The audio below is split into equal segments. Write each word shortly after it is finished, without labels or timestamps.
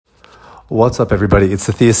What's up, everybody? It's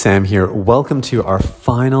Sathya Sam here. Welcome to our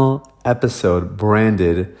final episode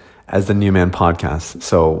branded as the New Man Podcast.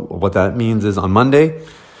 So what that means is on Monday,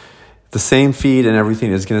 the same feed and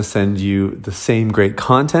everything is going to send you the same great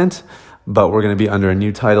content, but we're going to be under a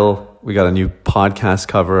new title. We got a new podcast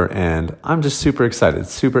cover, and I'm just super excited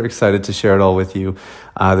to share it all with you.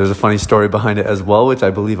 There's a funny story behind it as well, which I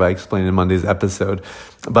believe I explained in Monday's episode.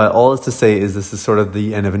 But all is to say is this is sort of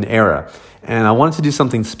the end of an era. And I wanted to do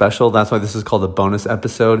something special. That's why this is called a bonus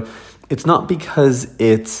episode. It's not because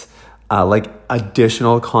it's like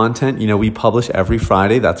additional content. You know, we publish every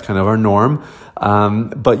Friday. That's kind of our norm.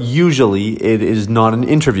 But usually it is not an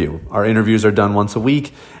interview. Our interviews are done once a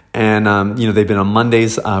week. And, they've been on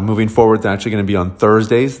Mondays. Moving forward, they're actually going to be on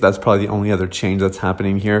Thursdays. That's probably the only other change that's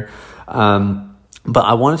happening here. But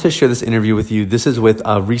I wanted to share this interview with you. This is with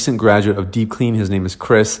a recent graduate of Deep Clean. His name is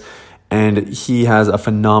Chris, and he has a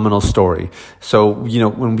phenomenal story. So,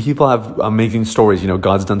 when people have amazing stories,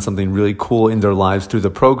 God's done something really cool in their lives through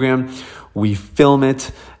the program. We film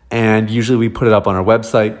it, and usually we put it up on our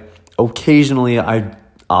website. Occasionally,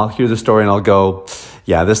 I'll hear the story and I'll go,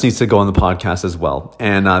 yeah, this needs to go on the podcast as well.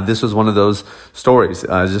 And this was one of those stories.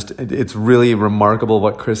 It's really remarkable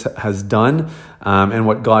what Chris has done and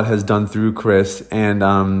what God has done through Chris. And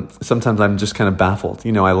sometimes I'm just kind of baffled.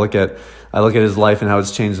 I look at his life and how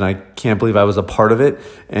it's changed, and I can't believe I was a part of it.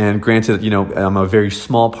 And granted, I'm a very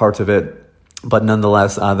small part of it. But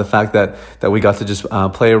nonetheless, the fact that we got to just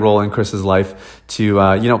play a role in Chris's life to,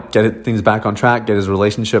 get things back on track, get his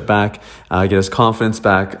relationship back, get his confidence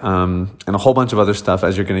back, and a whole bunch of other stuff,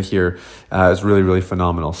 as you're going to hear, is really, really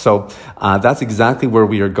phenomenal. So that's exactly where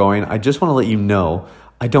we are going. I just want to let you know,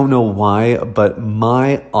 I don't know why, but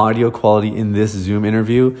my audio quality in this Zoom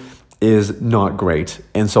interview is not great.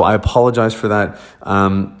 And so I apologize for that.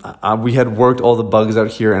 We had worked all the bugs out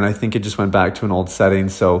here, and I think it just went back to an old setting.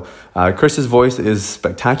 So Chris's voice is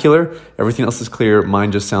spectacular. Everything else is clear.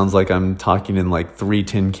 Mine just sounds like I'm talking in like 3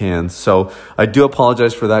 tin cans. So I do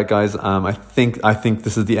apologize for that, guys. I think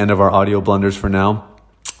this is the end of our audio blunders for now.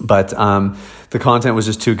 But the content was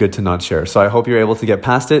just too good to not share. So I hope you're able to get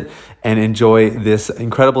past it and enjoy this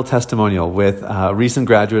incredible testimonial with recent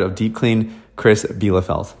graduate of Deep Clean, Chris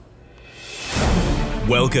Bielefeld.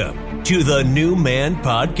 Welcome to the New Man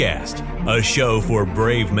Podcast, a show for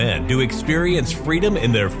brave men to experience freedom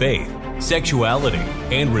in their faith, sexuality,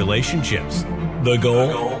 and relationships. The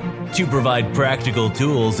goal? To provide practical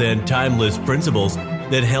tools and timeless principles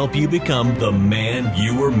that help you become the man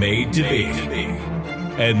you were made to be.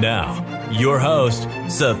 And now, your host,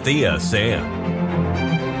 Sathya Sam.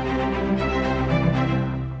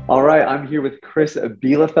 All right, I'm here with Chris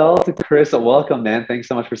Bielefeld. Chris, welcome, man. Thanks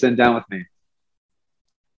so much for sitting down with me.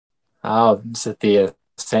 Oh, Sathya,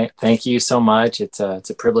 thank you so much. It's a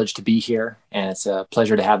privilege to be here, and it's a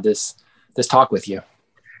pleasure to have this talk with you.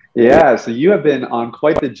 Yeah, so you have been on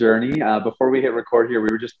quite the journey. Before we hit record here, we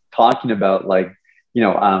were just talking about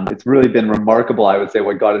it's really been remarkable, I would say,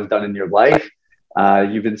 what God has done in your life.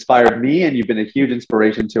 You've inspired me, and you've been a huge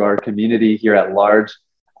inspiration to our community here at large.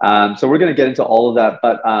 So we're going to get into all of that.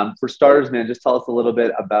 But for starters, man, just tell us a little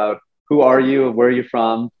bit about who are you, where are you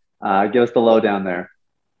from? Give us the lowdown there.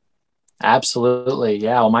 Absolutely.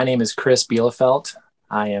 Yeah. Well, my name is Chris Bielefeld.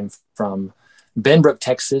 I am from Benbrook,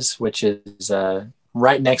 Texas, which is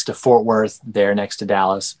right next to Fort Worth, there next to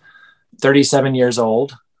Dallas. 37 years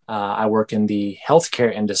old. I work in the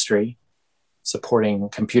healthcare industry, supporting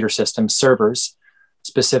computer systems, servers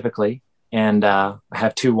specifically. And I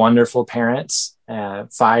have 2 wonderful parents,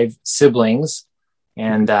 5 siblings,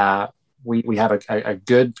 and we have a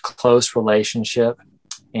good, close relationship.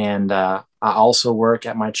 And I also work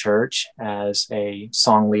at my church as a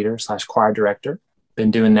song leader / choir director. Been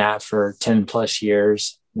doing that for 10 plus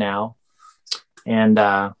years now. And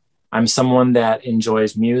I'm someone that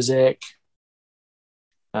enjoys music,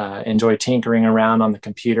 enjoy tinkering around on the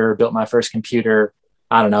computer, built my first computer,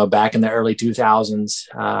 I don't know, back in the early 2000s.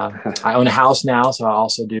 I own a house now, so I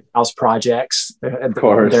also do house projects. Of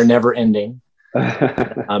course. They're never ending.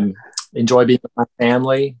 Enjoy being with my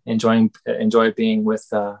family, enjoy being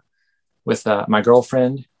with my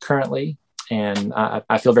girlfriend currently. And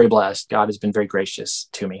I feel very blessed. God has been very gracious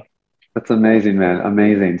to me. That's amazing, man.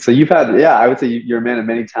 Amazing. So you've had, I would say you're a man of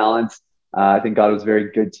many talents. I think God was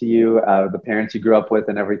very good to you, the parents you grew up with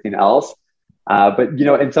and everything else. But,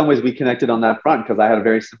 in some ways we connected on that front because I had a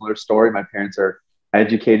very similar story. My parents are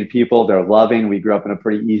educated people. They're loving. We grew up in a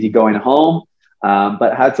pretty easygoing home,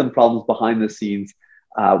 but had some problems behind the scenes.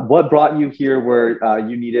 What brought you here where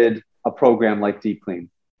you needed a program like Deep Clean?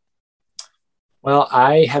 Well,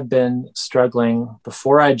 I have been struggling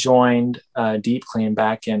before I joined Deep Clean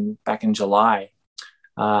back in July.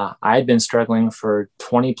 I had been struggling for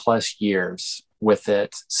 20 plus years with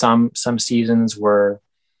it. Some seasons were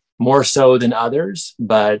more so than others,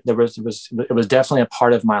 but it was definitely a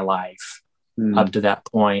part of my life up to that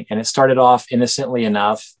point. And it started off innocently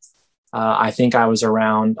enough. I think I was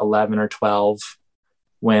around 11 or 12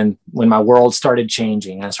 when my world started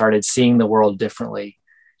changing. I started seeing the world differently.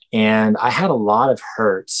 And I had a lot of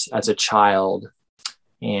hurts as a child.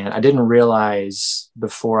 And I didn't realize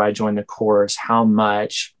before I joined the course how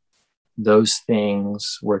much those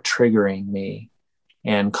things were triggering me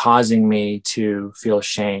and causing me to feel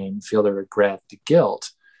shame, feel the regret, the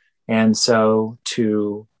guilt. And so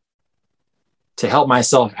to help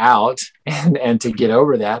myself out and to get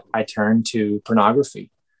over that, I turned to pornography,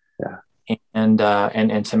 and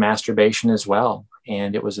to masturbation as well.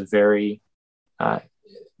 And it was a very,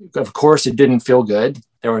 of course, it didn't feel good.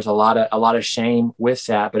 There was a lot of shame with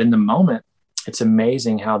that. But in the moment, it's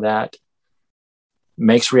amazing how that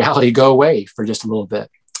makes reality go away for just a little bit.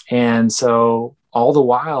 And so all the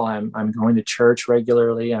while I'm going to church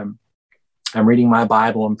regularly. I'm reading my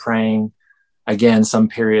Bible and praying, again, some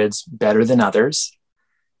periods better than others.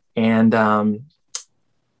 And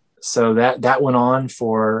so that went on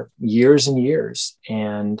for years and years.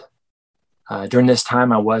 And during this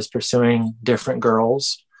time, I was pursuing different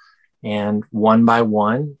girls, and one by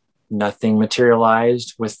one, nothing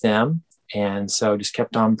materialized with them. And so just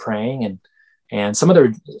kept on praying, and some of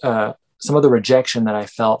the rejection that I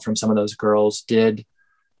felt from some of those girls did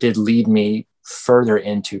lead me further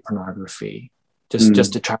into pornography,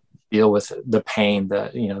 just to try to deal with the pain,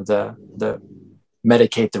 the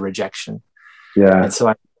medicate the rejection. Yeah. And so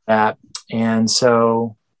I did that. And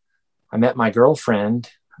so I met my girlfriend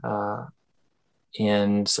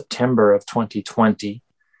in September of 2020.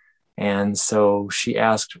 And so she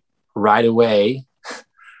asked right away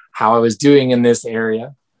how I was doing in this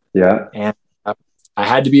area. Yeah. And I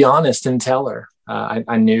had to be honest and tell her.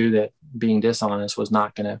 I knew that being dishonest was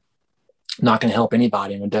not going to help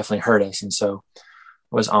anybody and would definitely hurt us. And so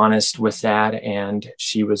I was honest with that. And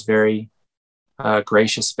she was very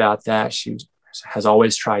gracious about that. She has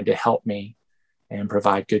always tried to help me and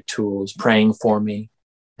provide good tools, praying for me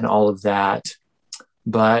and all of that.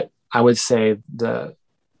 But I would say the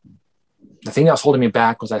thing that was holding me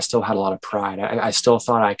back was I still had a lot of pride. I still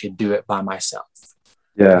thought I could do it by myself.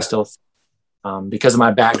 Yeah. I still, because of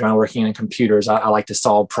my background working in computers, I like to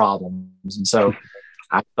solve problems. And so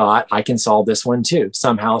I thought I can solve this one too,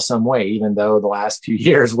 somehow, some way, even though the last few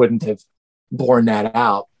years wouldn't have borne that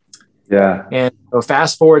out. Yeah. And so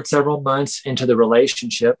fast forward several months into the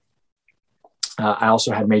relationship. I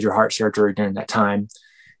also had major heart surgery during that time.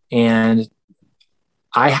 And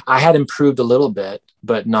I had improved a little bit,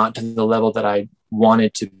 but not to the level that I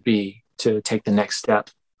wanted to be to take the next step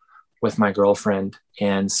with my girlfriend.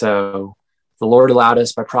 And so the Lord allowed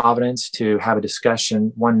us by providence to have a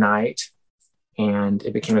discussion one night, and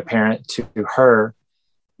it became apparent to her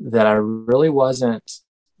that I really wasn't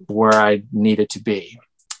where I needed to be.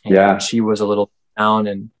 And she was a little down,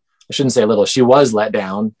 and I shouldn't say a little, she was let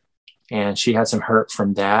down, and she had some hurt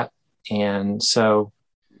from that. And so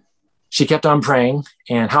she kept on praying.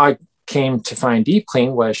 And how I came to find Deep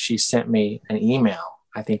Clean was she sent me an email,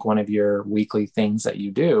 I think one of your weekly things that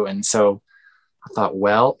you do. And so I thought,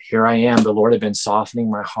 well, here I am. The Lord had been softening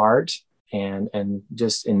my heart and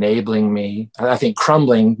just enabling me, I think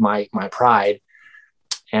crumbling my pride.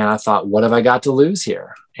 And I thought, what have I got to lose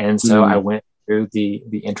here? And so I went through the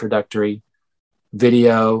introductory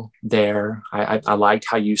video there. I liked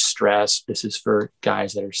how you stressed this is for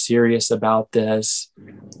guys that are serious about this.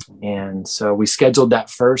 And so we scheduled that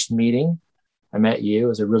first meeting. I met you. It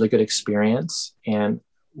was a really good experience. And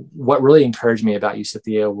what really encouraged me about you,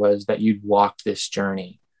 Cynthia, was that you'd walked this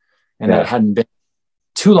journey, and that it hadn't been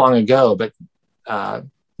too long ago, but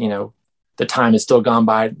the time has still gone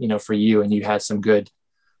by, for you, and you had some good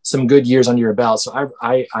years under your belt. So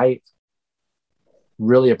I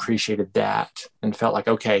really appreciated that and felt like,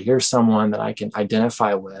 okay, here's someone that I can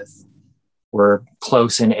identify with. We're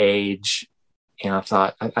close in age. And I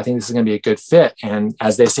thought, I think this is going to be a good fit. And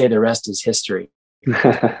as they say, the rest is history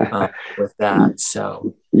with that.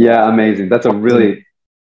 So, yeah, amazing. That's a really,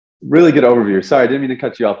 really good overview. Sorry, I didn't mean to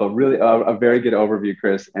cut you off, but really a very good overview,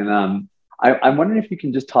 Chris. And I'm wondering if you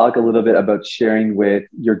can just talk a little bit about sharing with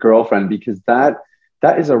your girlfriend, because that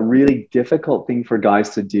is a really difficult thing for guys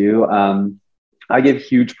to do. I give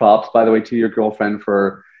huge props, by the way, to your girlfriend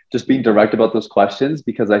for just being direct about those questions,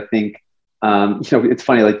 because I think, it's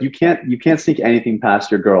funny, like you can't sneak anything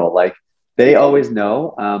past your girl. Like they always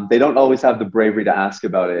know, they don't always have the bravery to ask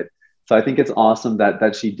about it. So I think it's awesome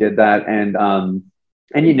that she did that. And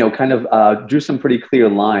kind of drew some pretty clear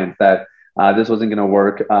lines that this wasn't going to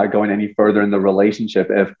work going any further in the relationship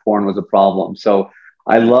if porn was a problem. So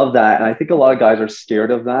I love that. And I think a lot of guys are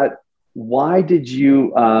scared of that. Why did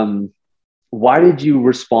you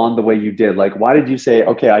respond the way you did? Like, why did you say,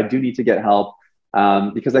 okay, I do need to get help?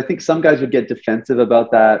 Because I think some guys would get defensive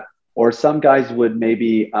about that, or some guys would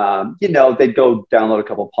maybe, they'd go download a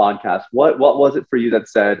couple podcasts. What was it for you that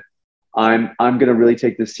said, I'm going to really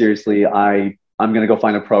take this seriously. I'm going to go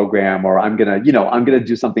find a program, or I'm going to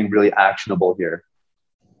do something really actionable here?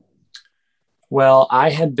 Well, I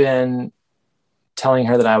had been telling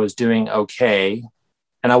her that I was doing okay,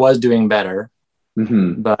 and I was doing better.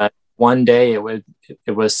 Mm-hmm. But one day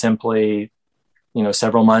it was simply,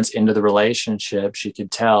 several months into the relationship, she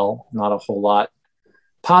could tell not a whole lot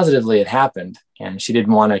positively had happened, and she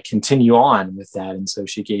didn't want to continue on with that. And so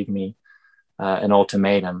she gave me an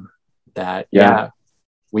ultimatum that,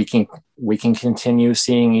 we can continue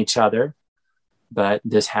seeing each other, but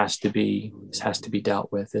this has to be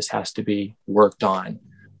dealt with. This has to be worked on.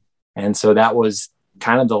 And so that was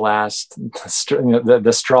kind of the last,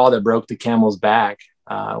 the straw that broke the camel's back.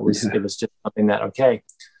 It was just something that, okay,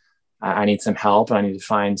 I need some help, and I need to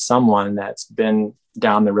find someone that's been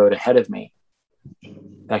down the road ahead of me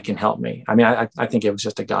that can help me. I mean, I think it was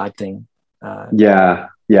just a God thing.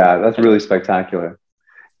 That's really spectacular.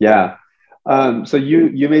 Yeah. So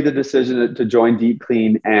you made the decision to join Deep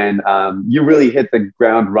Clean, and you really hit the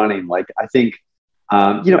ground running. Like, I think,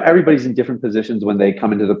 everybody's in different positions when they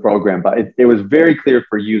come into the program, but it was very clear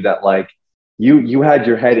for you that, like, you had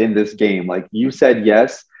your head in this game. Like, you said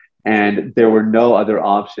yes, and there were no other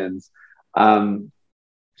options.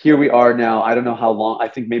 Here we are now. I don't know how long, I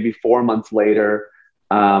think maybe 4 months later.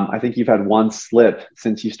 I think you've had one slip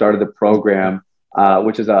since you started the program,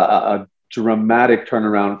 which is a dramatic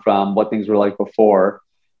turnaround from what things were like before.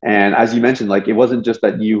 And as you mentioned, like, it wasn't just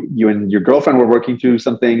that you and your girlfriend were working through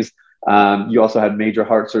some things. You also had major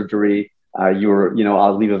heart surgery. You were,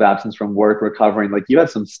 on leave of absence from work, recovering. Like, you had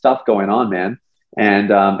some stuff going on, man. And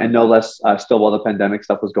no less still while the pandemic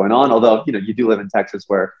stuff was going on, although, you do live in Texas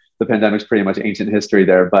where the pandemic's pretty much ancient history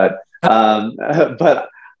there. But I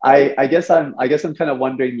guess I'm kind of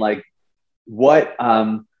wondering, like, what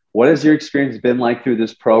has your experience been like through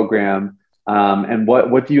this program? And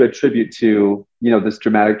what do you attribute to, this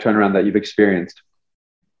dramatic turnaround that you've experienced?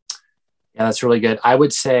 Yeah, that's really good. I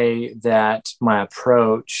would say that my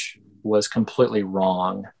approach was completely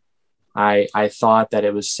wrong. I thought that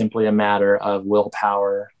it was simply a matter of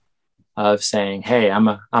willpower, of saying, hey, I'm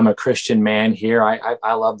a Christian man here.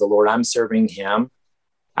 I love the Lord. I'm serving him.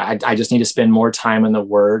 I just need to spend more time in the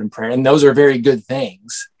word and prayer. And those are very good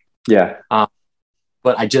things. Yeah.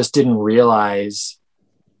 But I just didn't realize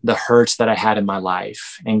the hurts that I had in my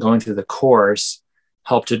life, and going through the course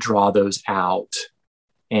helped to draw those out.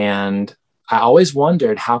 And I always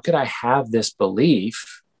wondered, how could I have this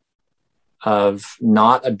belief of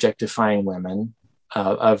not objectifying women,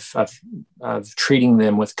 of treating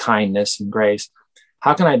them with kindness and grace?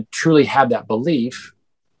 How can I truly have that belief,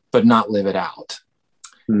 but not live it out?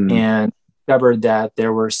 And discovered that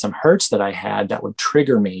there were some hurts that I had that would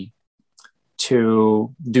trigger me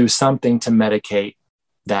to do something to medicate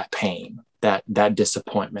that pain, that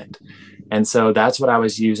disappointment. And so that's what I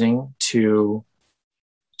was using to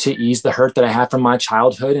ease the hurt that I had from my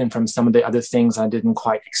childhood and from some of the other things I didn't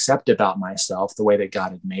quite accept about myself, the way that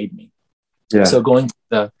God had made me. Yeah. So going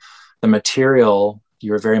to the material,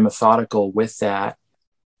 you were very methodical with that.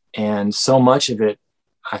 And so much of it,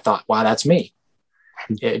 I thought, wow, that's me.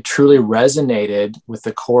 It truly resonated with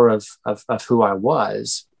the core of who I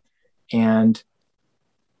was. And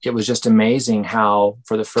it was just amazing how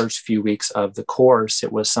for the first few weeks of the course,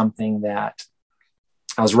 it was something that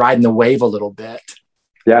I was riding the wave a little bit.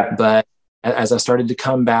 Yeah. But as I started to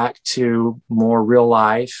come back to more real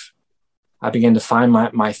life, I began to find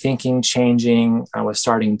my thinking changing. I was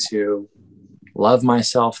starting to love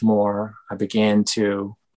myself more. I began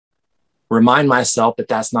to remind myself that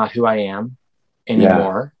that's not who I am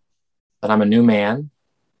anymore, that I'm a new man.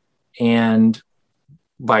 And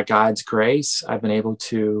by God's grace, I've been able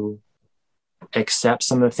to accept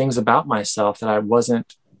some of the things about myself that I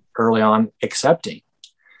wasn't early on accepting.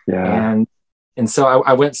 Yeah. And so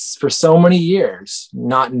I went for so many years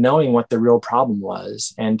not knowing what the real problem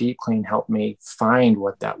was, and Deep Clean helped me find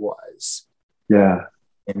what that was. Yeah.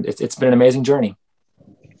 And it's been an amazing journey.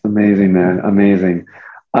 Amazing, man. Amazing.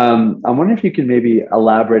 I'm wondering if you can maybe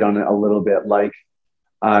elaborate on it a little bit. Like,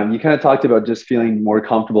 you kind of talked about just feeling more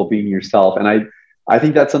comfortable being yourself. And I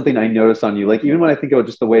think that's something I noticed on you. Like, even when I think about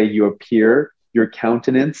just the way you appear, your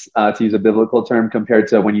countenance, to use a biblical term, compared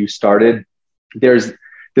to when you started, there's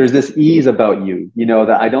this ease about you,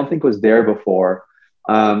 that I don't think was there before.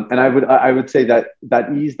 And I would say that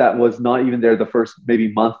that ease that was not even there the first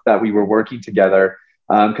maybe month that we were working together.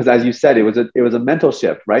 Because as you said, it was a mental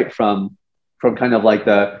shift, right? From kind of like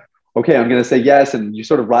the, okay, I'm going to say yes. And you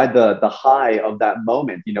sort of ride the high of that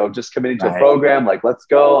moment, just committing to a program, like, let's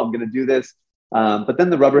go, I'm going to do this. But then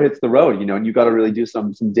the rubber hits the road, and you got to really do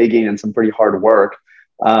some digging and some pretty hard work.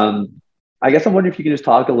 I guess I'm wondering if you can just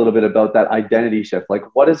talk a little bit about that identity shift. Like,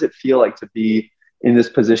 what does it feel like to be in this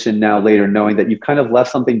position now later, knowing that you've kind of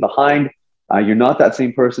left something behind? You're not that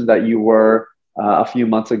same person that you were a few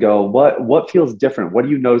months ago. What feels different? What do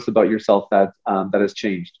you notice about yourself that has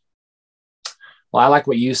changed? Well, I like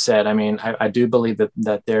what you said. I mean, I do believe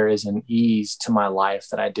that there is an ease to my life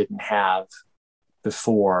that I didn't have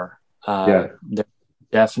before. There's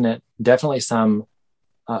definitely some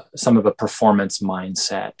of a performance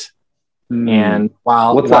mindset. And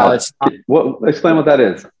while it's not, explain what that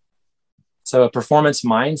is. So a performance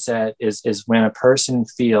mindset is when a person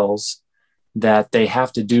feels that they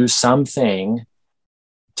have to do something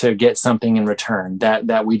to get something in return,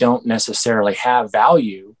 that we don't necessarily have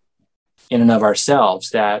value in and of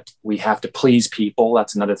ourselves, that we have to please people.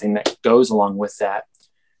 That's another thing that goes along with that.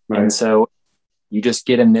 Right. And so you just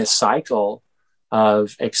get in this cycle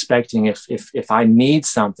of expecting if I need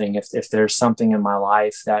something, if there's something in my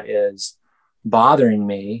life that is bothering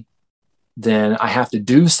me, then I have to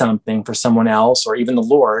do something for someone else or even the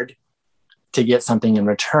Lord to get something in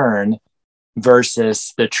return,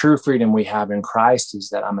 versus the true freedom we have in Christ is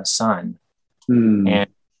that I'm a son and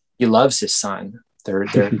he loves his son.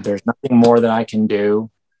 There's nothing more that I can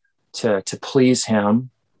do to please him.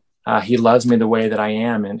 He loves me the way that I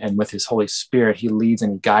am. And with his Holy Spirit, he leads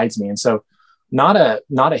and he guides me. And so not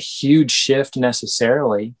a huge shift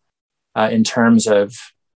necessarily in terms of,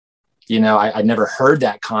 I never heard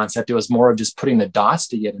that concept. It was more of just putting the dots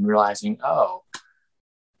together and realizing, oh,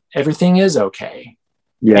 everything is okay.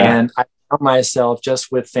 Yeah. And I found myself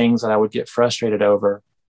just with things that I would get frustrated over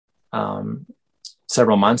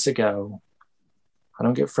several months ago. I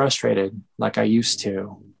don't get frustrated like I used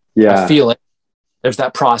to. Yeah. I feel it. There's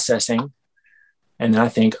that processing. And then I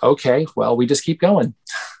think, okay, well, we just keep going.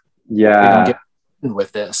 Yeah. We don't get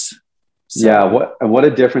with this. So, yeah. What a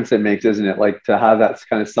difference it makes, isn't it? Like, to have that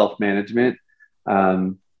kind of self-management,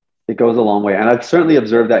 it goes a long way. And I've certainly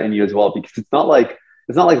observed that in you as well, because it's not like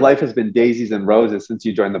life has been daisies and roses since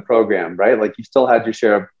you joined the program, right? Like, you still had your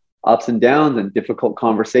share of ups and downs and difficult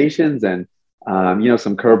conversations, and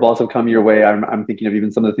some curveballs have come your way. I'm thinking of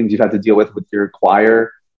even some of the things you've had to deal with your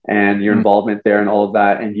choir and your involvement there and all of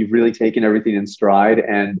that. And you've really taken everything in stride.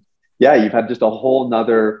 And yeah, you've had just a whole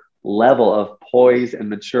nother level of poise and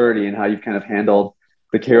maturity in how you've kind of handled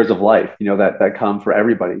the cares of life, that come for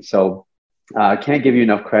everybody. So I can't give you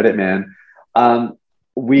enough credit, man.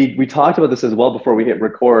 We talked about this as well before we hit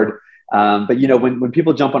record. But when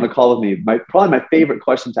people jump on a call with me, probably my favorite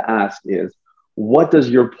question to ask is, what does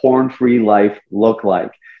your porn-free life look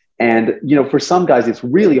like? And, for some guys, it's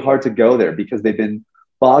really hard to go there because they've been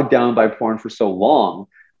bogged down by porn for so long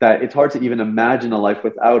that it's hard to even imagine a life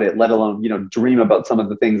without it, let alone, dream about some of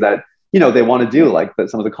the things that, they want to do, like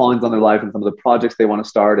some of the callings on their life and some of the projects they want to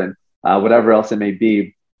start and whatever else it may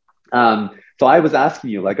be. So I was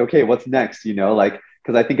asking you, like, okay, what's next?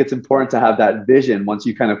 Because I think it's important to have that vision once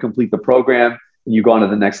you kind of complete the program and you go on to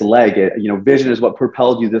the next leg. Vision is what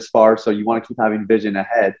propelled you this far. So you want to keep having vision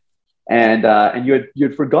ahead. And you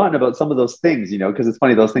had forgotten about some of those things, because it's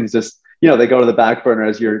funny, those things just, they go to the back burner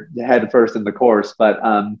as you're head first in the course. But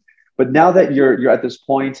now that you're at this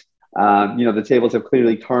point, the tables have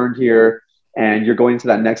clearly turned here and you're going to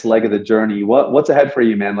that next leg of the journey. What's ahead for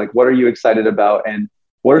you, man? Like, what are you excited about? And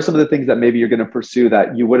what are some of the things that maybe you're going to pursue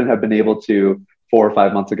that you wouldn't have been able to 4 or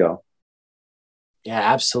 5 months ago? Yeah,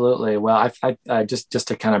 absolutely. Well, I just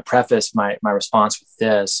to kind of preface my response with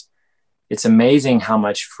this, it's amazing how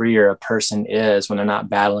much freer a person is when they're not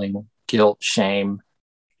battling guilt, shame,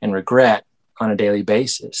 and regret on a daily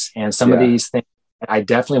basis. And some of these things I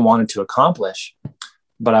definitely wanted to accomplish,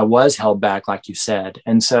 but I was held back, like you said.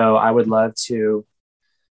 And so I would love to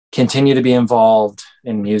continue to be involved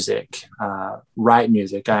in music, write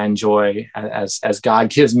music. I enjoy, as God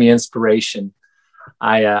gives me inspiration,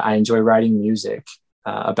 I enjoy writing music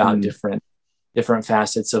about different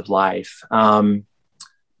facets of life.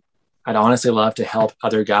 I'd honestly love to help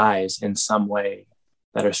other guys in some way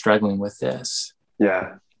that are struggling with this.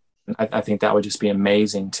 Yeah. I think that would just be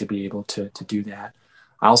amazing to be able to do that.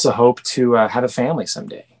 I also hope to have a family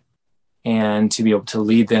someday and to be able to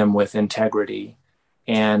lead them with integrity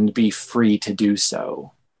and be free to do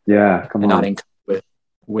so. Yeah. Come on. Not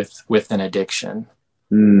with an addiction.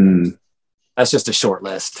 That's just a short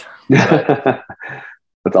list.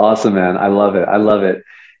 That's awesome, man. I love it. I love it.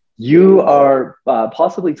 You are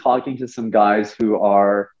possibly talking to some guys who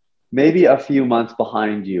are maybe a few months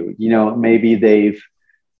behind you. Maybe they've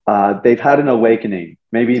had an awakening.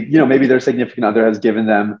 Maybe their significant other has given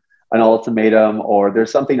them an ultimatum, or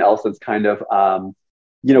there's something else that's kind of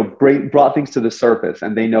brought things to the surface,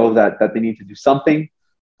 and they know that they need to do something.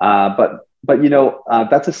 But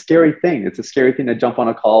that's a scary thing. It's a scary thing to jump on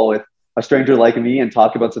a call with a stranger like me and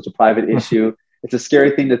talk about such a private issue. It's a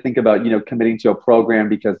scary thing to think about, committing to a program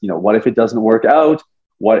because, what if it doesn't work out?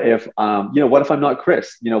 What if I'm not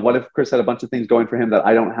Chris? What if Chris had a bunch of things going for him that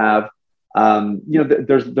I don't have?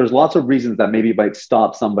 There's lots of reasons that maybe might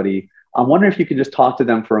stop somebody. I'm wondering if you could just talk to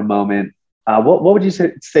them for a moment. What would you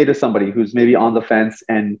say to somebody who's maybe on the fence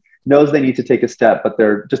and knows they need to take a step, but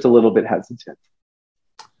they're just a little bit hesitant?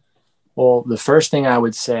 Well, the first thing I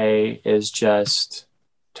would say is just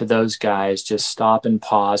to those guys, just stop and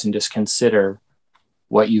pause and just consider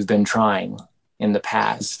what you've been trying in the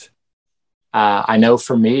past. I know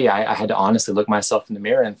for me, I had to honestly look myself in the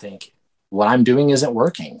mirror and think, what I'm doing isn't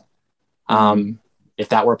working. If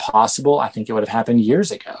that were possible, I think it would have happened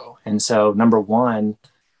years ago. And so, number one,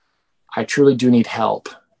 I truly do need help.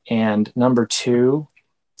 And number two,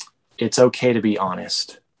 it's okay to be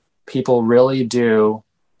honest. People really do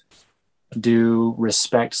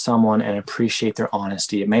respect someone and appreciate their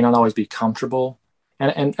honesty. It may not always be comfortable.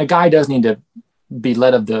 And a guy does need to be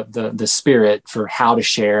led of the spirit for how to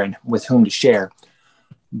share and with whom to share.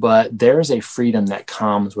 But there's a freedom that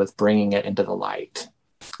comes with bringing it into the light.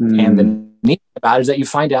 And the neat thing about it is that you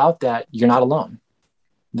find out that you're not alone.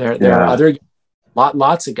 There are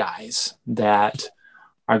lots of guys that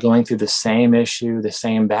are going through the same issue, the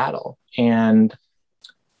same battle. And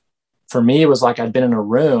for me, it was like I'd been in a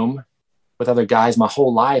room with other guys my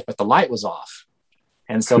whole life, but the light was off.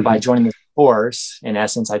 And so by joining this course, in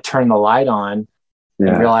essence, I turned the light on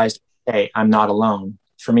and realized, hey, I'm not alone.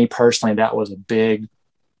 For me personally, that was one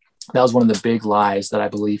of the big lies that I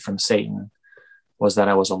believed from Satan, was that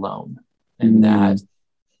I was alone and that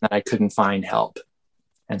I couldn't find help.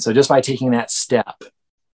 And so just by taking that step,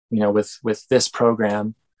 with this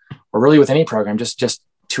program, or really with any program, just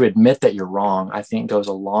to admit that you're wrong, I think goes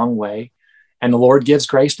a long way. And the Lord gives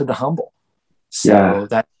grace to the humble. So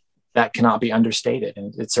that cannot be understated.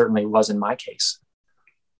 And it certainly was in my case.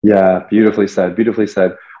 Yeah, beautifully said. Beautifully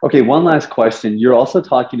said. Okay, one last question. You're also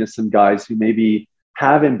talking to some guys who maybe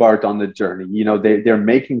have embarked on the journey. They're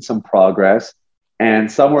making some progress,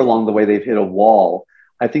 and somewhere along the way they've hit a wall.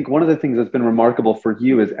 I think one of the things that's been remarkable for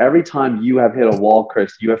you is every time you have hit a wall,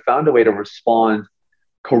 Chris, you have found a way to respond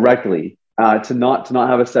correctly, to not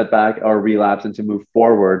have a setback or a relapse, and to move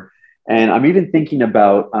forward. And I'm even thinking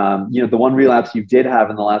about, the one relapse you did have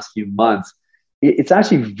in the last few months. It's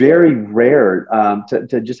actually very rare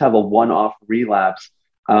to just have a one-off relapse.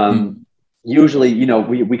 Usually,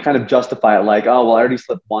 we kind of justify it like, oh, well, I already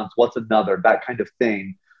slipped once. What's another? That kind of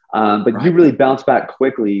thing. But you really bounce back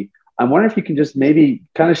quickly. I'm wondering if you can just maybe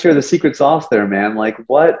kind of share the secret sauce there, man. Like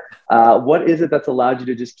what is it that's allowed you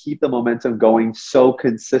to just keep the momentum going so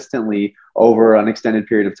consistently over an extended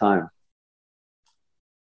period of time?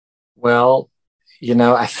 Well,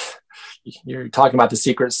 you're talking about the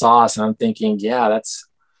secret sauce, and I'm thinking, yeah, that's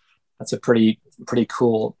a pretty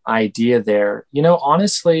cool idea there.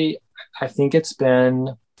 Honestly, I think it's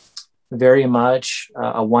been very much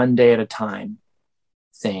a one day at a time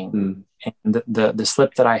thing. And the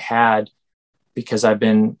slip that I had, because I've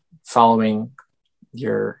been following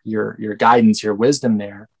your guidance, your wisdom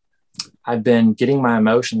there, I've been getting my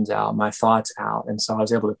emotions out, my thoughts out. And so I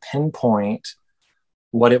was able to pinpoint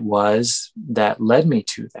what it was that led me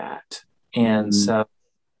to that. And so,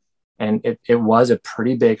 and it was a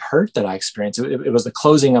pretty big hurt that I experienced. It was the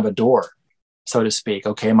closing of a door, so to speak.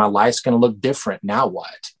 Okay, my life's going to look different. Now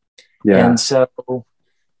what? Yeah. And so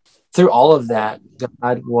through all of that,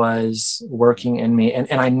 God was working in me. And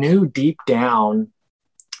I knew deep down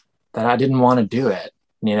that I didn't want to do it.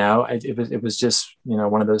 It was just,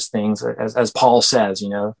 one of those things, as Paul says,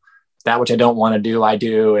 that which I don't want to do, I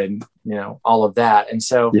do, and all of that. And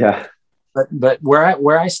so, but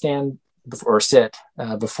where I stand or sit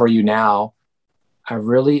before you now, I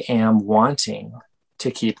really am wanting to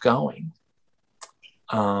keep going.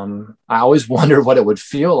 I always wondered what it would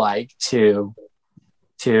feel like to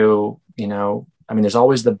there's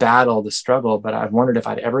always the battle, the struggle, but I wondered if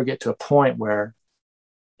I'd ever get to a point where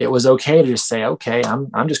it was okay to just say, okay,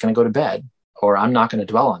 I'm just going to go to bed, or I'm not going to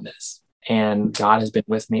dwell on this. And God has been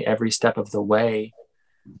with me every step of the way.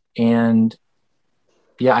 And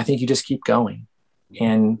I think you just keep going.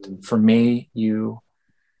 And for me, you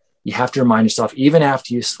have to remind yourself, even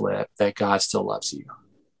after you slip, that God still loves you.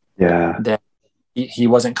 Yeah. he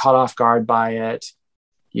wasn't caught off guard by it.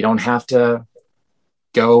 You don't have to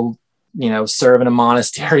go, serve in a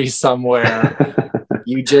monastery somewhere.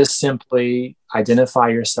 You just simply identify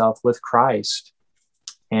yourself with Christ.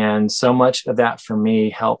 And so much of that for me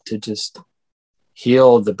helped to just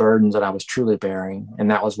heal the burdens that I was truly bearing. And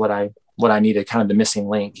that was what I needed, kind of the missing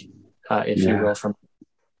link, if you will, from.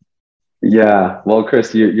 Yeah. Well,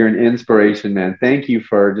 Chris, you're an inspiration, man. Thank you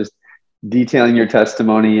for just detailing your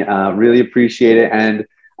testimony. Really appreciate it. And,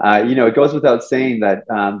 it goes without saying that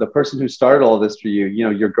the person who started all this for you,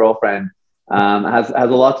 your girlfriend, has a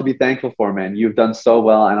lot to be thankful for, man. You've done so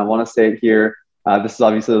well. And I want to say it here. This is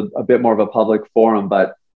obviously a bit more of a public forum,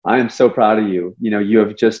 but I am so proud of you. You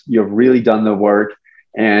have really done the work.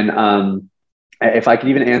 And if I could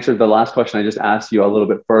even answer the last question I just asked you a little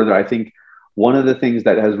bit further, I think one of the things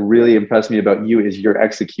that has really impressed me about you is your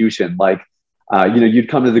execution. Like, you'd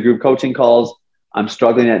come to the group coaching calls. I'm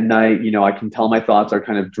struggling at night. I can tell my thoughts are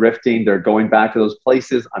kind of drifting. They're going back to those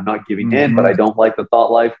places. I'm not giving in, but I don't like the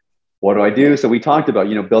thought life. What do I do? So we talked about,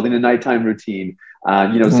 building a nighttime routine,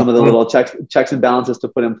 some of the little checks and balances to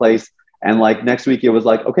put in place. And like next week, it was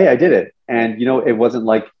like, okay, I did it. And, it wasn't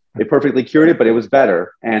like it perfectly cured it, but it was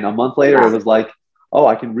better. And a month later, it was like, oh,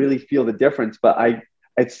 I can really feel the difference. But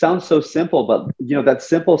it sounds so simple, but that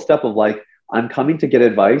simple step of like, I'm coming to get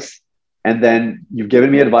advice, and then you've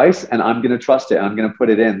given me advice and I'm going to trust it. I'm going to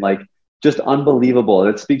put it in, like, just unbelievable.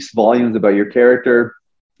 It speaks volumes about your character.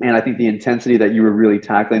 And I think the intensity that you were really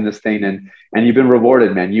tackling this thing, and you've been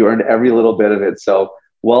rewarded, man. You earned every little bit of it. So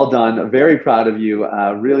well done. Very proud of you.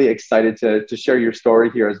 Really excited to share your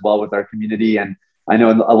story here as well with our community. And I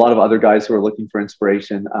know a lot of other guys who are looking for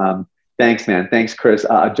inspiration. Thanks, man. Thanks, Chris.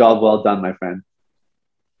 A job well done, my friend.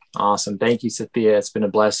 Awesome. Thank you, Cynthia. It's been a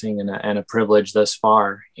blessing and a privilege thus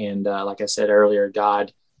far. And like I said earlier,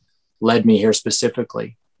 God led me here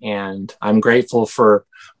specifically. And I'm grateful for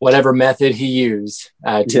whatever method he used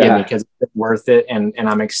to get me, because it's worth it. And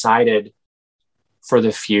I'm excited for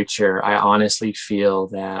the future. I honestly feel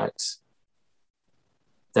that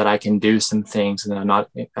I can do some things and I'm not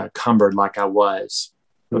cumbered like I was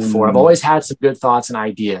before. I've always had some good thoughts and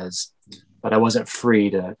ideas, but I wasn't free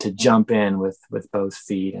to jump in with both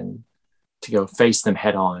feet and to go face them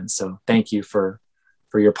head on. So thank you for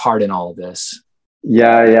your part in all of this.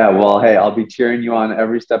 Yeah. Well, hey, I'll be cheering you on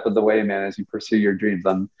every step of the way, man, as you pursue your dreams.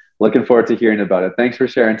 I'm looking forward to hearing about it. Thanks for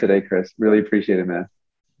sharing today, Chris. Really appreciate it, man.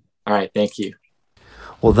 All right. Thank you.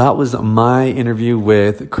 Well, that was my interview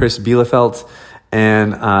with Chris Bielefeld.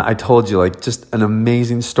 And I told you, like, just an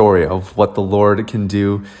amazing story of what the Lord can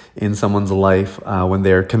do in someone's life when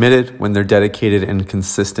they're committed, when they're dedicated and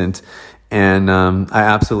consistent. And I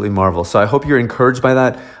absolutely marvel. So I hope you're encouraged by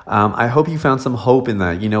that. I hope you found some hope in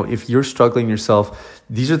that. If you're struggling yourself,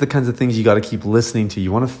 these are the kinds of things you got to keep listening to.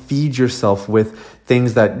 You want to feed yourself with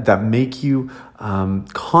things that make you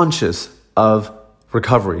conscious of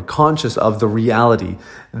recovery, conscious of the reality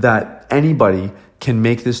that anybody can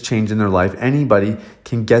make this change in their life. Anybody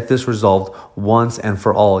can get this resolved once and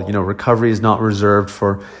for all. Recovery is not reserved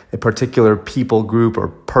for a particular people group or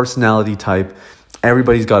personality type.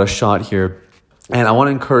 Everybody's got a shot here. And I want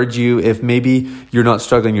to encourage you, if maybe you're not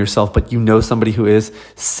struggling yourself, but you know somebody who is,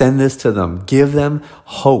 send this to them. Give them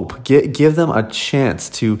hope. Give them a chance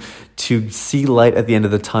to see light at the end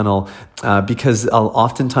of the tunnel. Because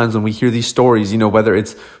oftentimes when we hear these stories, whether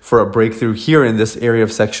it's for a breakthrough here in this area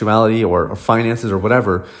of sexuality or finances or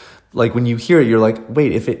whatever, like when you hear it, you're like,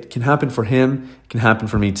 wait, if it can happen for him, it can happen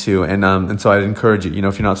for me too. And so I'd encourage you,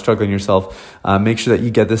 if you're not struggling yourself, make sure that you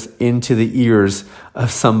get this into the ears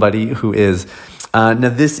of somebody who is. Now,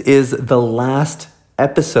 this is the last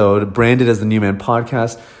episode branded as the New Man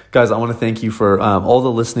Podcast. Guys, I want to thank you for all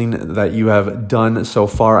the listening that you have done so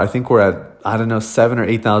far. I think we're at, 7,000 or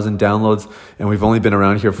 8,000 downloads, and we've only been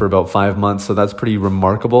around here for about 5 months. So that's pretty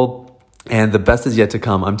remarkable. And the best is yet to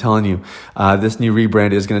come. I'm telling you, this new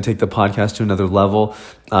rebrand is going to take the podcast to another level,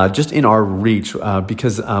 just in our reach,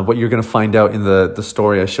 because what you're going to find out in the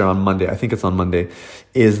story I share on Monday, I think it's on Monday,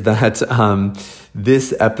 is that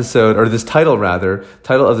this episode, or this title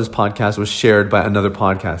of this podcast was shared by another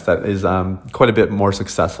podcast that is quite a bit more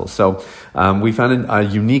successful. So we found a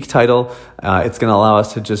unique title. It's going to allow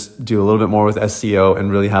us to just do a little bit more with SEO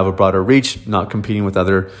and really have a broader reach, not competing with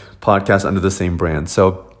other podcasts under the same brand.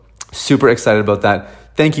 So super excited about that.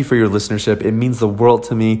 Thank you for your listenership. It means the world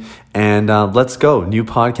to me. And let's go. New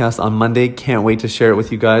podcast on Monday. Can't wait to share it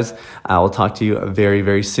with you guys. I will talk to you very,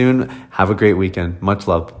 very soon. Have a great weekend. Much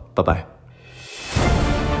love. Bye-bye.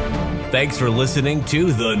 Thanks for listening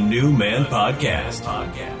to the New Man Podcast.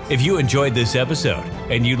 If you enjoyed this episode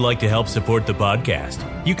and you'd like to help support the podcast,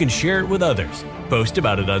 you can share it with others. post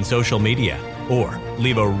about it on social media, or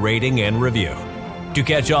leave a rating and review. To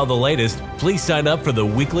catch all the latest, please sign up for the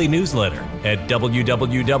weekly newsletter at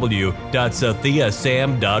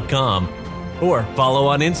www.sathiasam.com or follow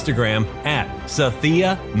on Instagram at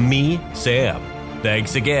SathiaMeSam.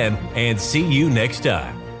 Thanks again, and see you next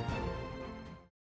time.